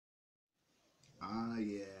Ah,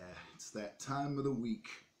 yeah, it's that time of the week.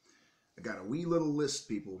 I got a wee little list,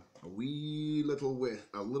 people. A wee little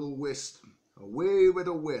a wee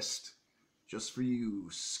little whist, just for you,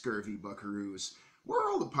 scurvy buckaroos. Where are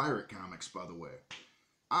all the pirate comics, by the way?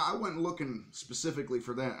 I went looking specifically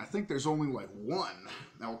for that. I think there's only like one,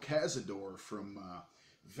 El Cazador from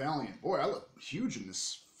Valiant. Boy, I look huge in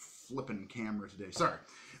this flipping camera today. Sorry.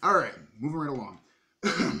 All right, moving right along.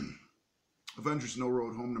 Avengers No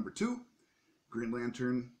Road Home #2. Green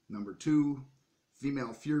Lantern #2,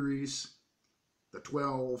 Female Furies, The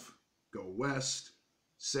 12, Go West,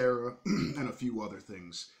 Sarah, and a few other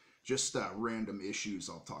things. Just random issues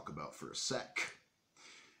I'll talk about for a sec.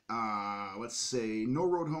 Let's say No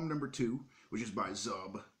Road Home #2, which is by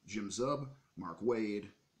Zub, Jim Zub, Mark Waid,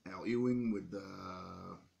 Al Ewing with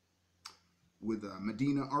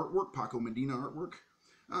Medina artwork, Paco Medina artwork.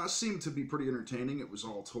 Seemed to be pretty entertaining. It was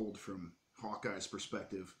all told from Hawkeye's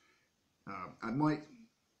perspective. I might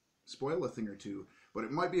spoil a thing or two, but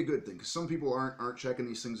it might be a good thing because some people aren't checking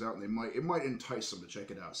these things out, and it might entice them to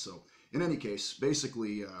check it out. So in any case,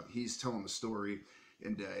 basically he's telling the story,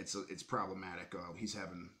 and it's problematic. He's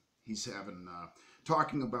having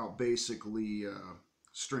talking about basically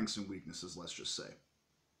strengths and weaknesses. Let's just say.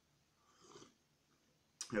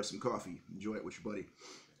 Have some coffee, enjoy it with your buddy,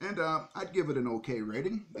 and I'd give it an okay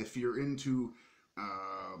rating if you're into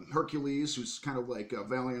Hercules, who's kind of like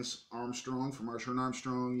Valiant's Armstrong from Archer and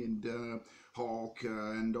Armstrong, and Hulk,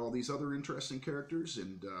 and all these other interesting characters,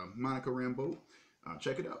 and Monica Rambeau.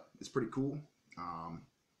 Check it out. It's pretty cool.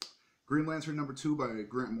 Green Lantern #2 by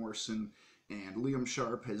Grant Morrison, and Liam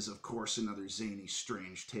Sharp has, of course, another zany,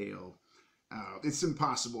 strange tale. It's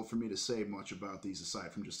impossible for me to say much about these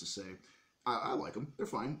aside from just to say I like them. They're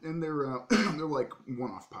fine, and they're they're like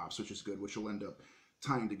one-off pops, which is good, which will end up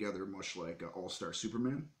tying together much like All-Star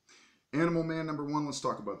Superman. Animal Man #1, let's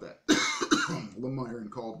talk about that. Lemire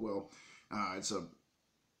and Caldwell. It's a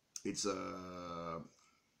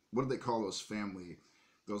what do they call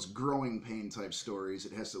those growing pain type stories?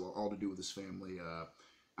 It has all to do with this family.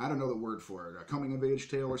 I don't know the word for it. A coming of age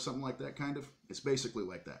tale or something like that, kind of. It's basically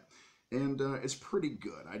like that. And it's pretty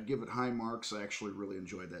good. I'd give it high marks. I actually really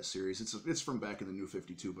enjoyed that series. It's from back in the New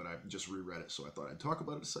 52, but I just reread it, so I thought I'd talk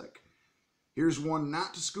about it a sec. Here's one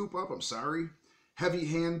not to scoop up, I'm sorry.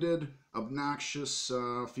 Heavy-handed, obnoxious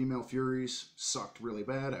Female Furies. Sucked really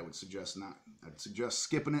bad. I would suggest not. I'd suggest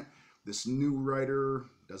skipping it. This new writer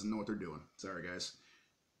doesn't know what they're doing. Sorry, guys.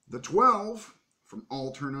 The 12 from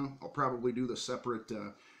Alterna. I'll probably do the separate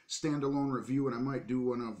standalone review, and I might do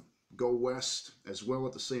one of Go West as well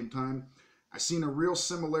at the same time. I've seen a real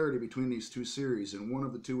similarity between these two series, and one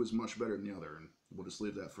of the two is much better than the other, and we'll just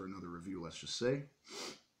leave that for another review, let's just say.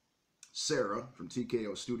 Sarah from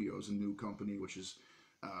TKO Studios, a new company which is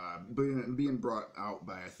being brought out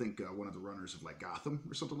by, I think, one of the runners of like Gotham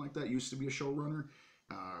or something like that. Used to be a showrunner.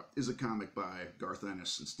 Is a comic by Garth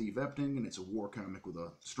Ennis and Steve Epting, and it's a war comic with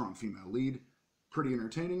a strong female lead. Pretty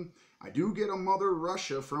entertaining. I do get a Mother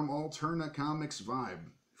Russia from Alterna Comics vibe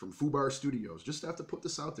from Fubar Studios. Just have to put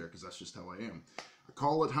this out there because that's just how I am. I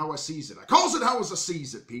call it how I sees it. I calls it how I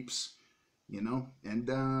sees it, peeps. You know? And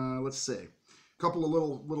let's say a couple of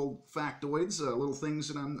little factoids, little things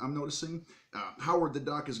that I'm noticing. Howard the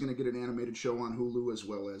Duck is going to get an animated show on Hulu, as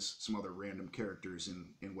well as some other random characters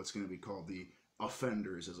in what's going to be called the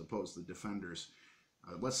Offenders as opposed to Defenders.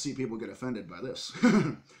 Let's see people get offended by this.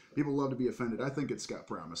 People love to be offended. I think it's got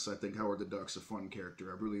promise. I think Howard the Duck's a fun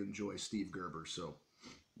character. I really enjoy Steve Gerber, so,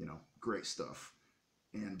 you know, great stuff.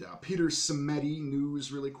 And Peter Simeti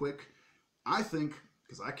news really quick. I think,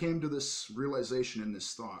 because I came to this realization and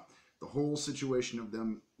this thought, the whole situation of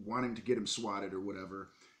them wanting to get him swatted or whatever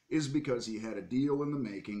is because he had a deal in the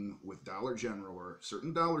making with Dollar General or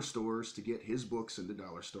certain dollar stores to get his books into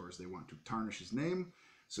dollar stores. They want to tarnish his name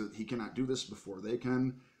so that he cannot do this before they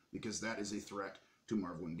can, because that is a threat to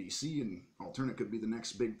Marvel and DC, and Alterna could be the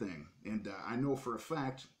next big thing. And I know for a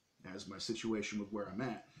fact, as my situation with where I'm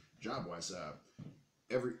at, job-wise,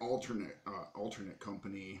 every alternate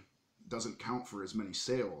company doesn't count for as many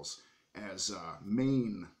sales as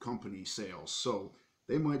main company sales. So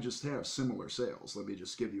they might just have similar sales. Let me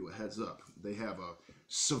just give you a heads up. They have a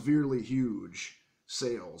severely huge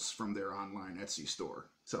sales from their online Etsy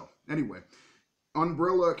store. So anyway,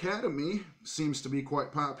 Umbrella Academy seems to be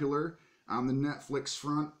quite popular on the Netflix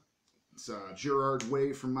front. It's Gerard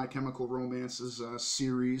Way from My Chemical Romance's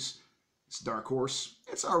series. It's Dark Horse.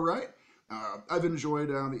 It's all right. I've enjoyed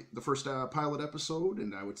the first pilot episode,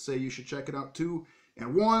 and I would say you should check it out too.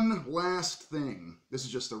 And one last thing. This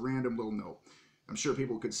is just a random little note. I'm sure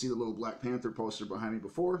people could see the little Black Panther poster behind me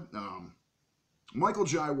before. Michael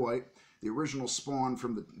Jai White, the original Spawn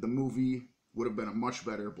from the movie would have been a much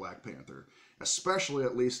better Black Panther, especially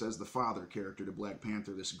at least as the father character to Black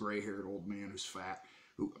Panther, this gray-haired old man who's fat.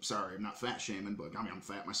 Who, sorry, I'm not fat shaming, but I mean, I'm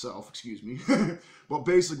fat myself, excuse me. But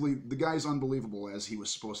basically, the guy's unbelievable as he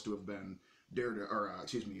was supposed to have been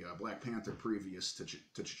Black Panther previous to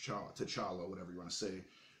T'Challa, whatever you want to say.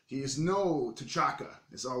 He is no T'Chaka,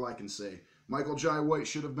 is all I can say. Michael Jai White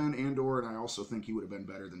should have been Andor, and I also think he would have been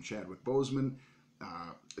better than Chadwick Boseman.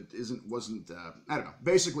 I don't know.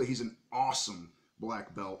 Basically, he's an awesome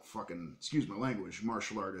black belt, fucking, excuse my language,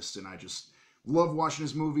 martial artist, and I just love watching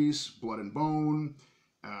his movies. Blood and Bone,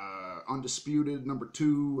 Undisputed,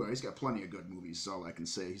 #2. He's got plenty of good movies, is all I can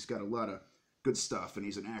say. He's got a lot of good stuff, and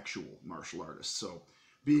he's an actual martial artist. So,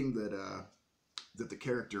 being that that the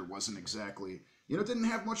character wasn't exactly, didn't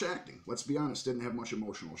have much acting. Let's be honest, didn't have much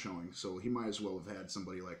emotional showing. So he might as well have had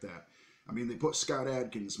somebody like that. I mean, they put Scott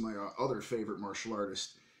Adkins, my other favorite martial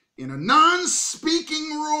artist, in a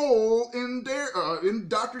non-speaking role in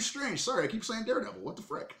Doctor Strange. Sorry, I keep saying Daredevil. What the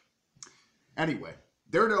frick? Anyway,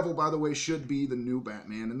 Daredevil, by the way, should be the new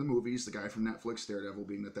Batman in the movies. The guy from Netflix, Daredevil,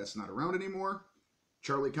 being that that's not around anymore.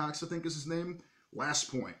 Charlie Cox, I think, is his name.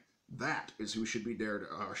 Last point. That is who should be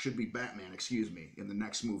Batman, in the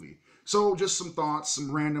next movie. So, just some thoughts, some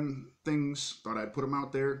random things. Thought I'd put them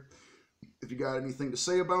out there. If you got anything to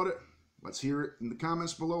say about it, let's hear it in the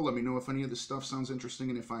comments below. Let me know if any of this stuff sounds interesting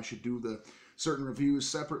and if I should do the certain reviews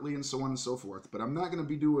separately and so on and so forth. But I'm not going to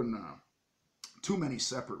be doing too many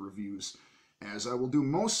separate reviews, as I will do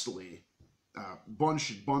mostly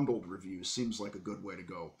bundled reviews. Seems like a good way to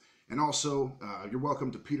go. And also, you're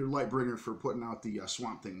welcome to Peter Lightbringer for putting out the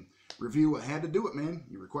Swamp Thing review. I had to do it, man.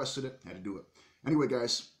 You requested it. Had to do it. Anyway,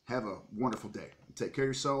 guys, have a wonderful day. Take care of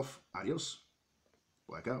yourself. Adios.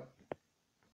 Black out.